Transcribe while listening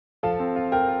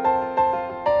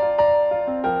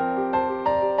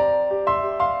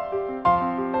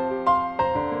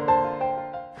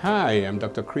Hi, I'm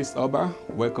Dr. Chris Oba.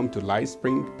 Welcome to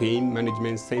LifeSpring Pain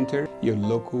Management Center, your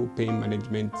local pain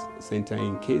management center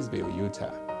in Kaysville,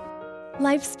 Utah.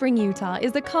 LifeSpring Utah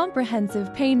is a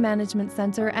comprehensive pain management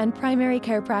center and primary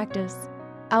care practice.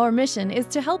 Our mission is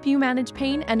to help you manage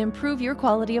pain and improve your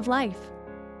quality of life.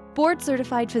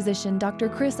 Board-certified physician Dr.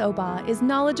 Chris Oba is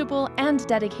knowledgeable and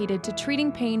dedicated to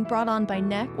treating pain brought on by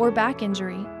neck or back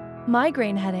injury,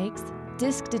 migraine headaches,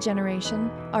 disc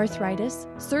degeneration, arthritis,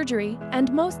 surgery,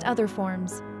 and most other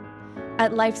forms.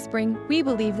 At LifeSpring, we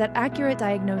believe that accurate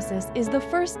diagnosis is the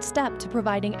first step to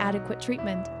providing adequate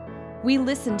treatment. We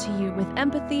listen to you with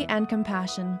empathy and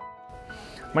compassion.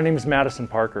 My name is Madison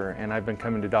Parker, and I've been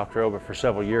coming to Dr. Oba for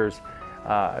several years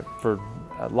for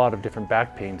a lot of different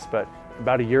back pains, but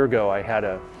about a year ago I had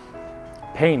a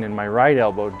pain in my right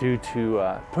elbow due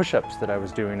to push-ups that I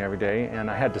was doing every day,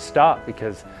 and I had to stop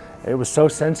because it was so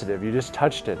sensitive. You just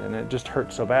touched it and it just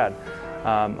hurt so bad.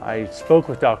 I spoke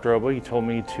with Dr. Oba. He told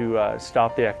me to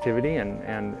stop the activity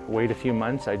and wait a few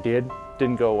months. I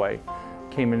didn't go away.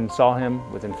 Came in and saw him.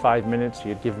 Within 5 minutes he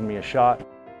had given me a shot.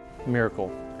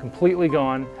 Miracle, completely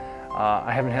gone.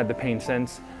 I haven't had the pain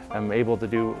since. I'm able to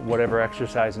do whatever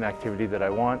exercise and activity that I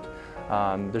want.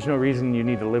 There's no reason you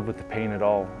need to live with the pain at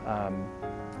all.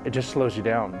 It just slows you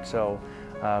down. So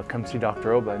come see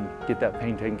Dr. Oba and get that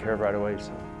pain taken care of right away.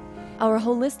 So. Our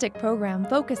holistic program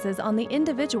focuses on the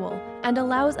individual and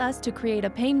allows us to create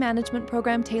a pain management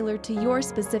program tailored to your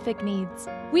specific needs.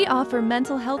 We offer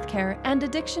mental health care and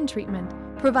addiction treatment,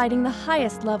 providing the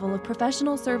highest level of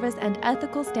professional service and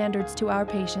ethical standards to our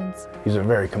patients. He's a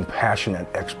very compassionate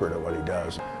expert at what he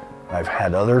does. I've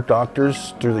had other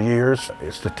doctors through the years.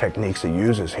 It's the techniques he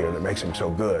uses here that makes him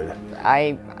so good.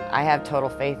 I have total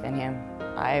faith in him.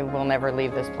 I will never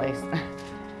leave this place.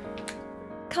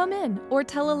 Come in or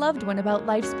tell a loved one about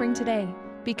LifeSpring today,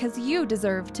 because you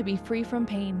deserve to be free from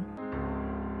pain.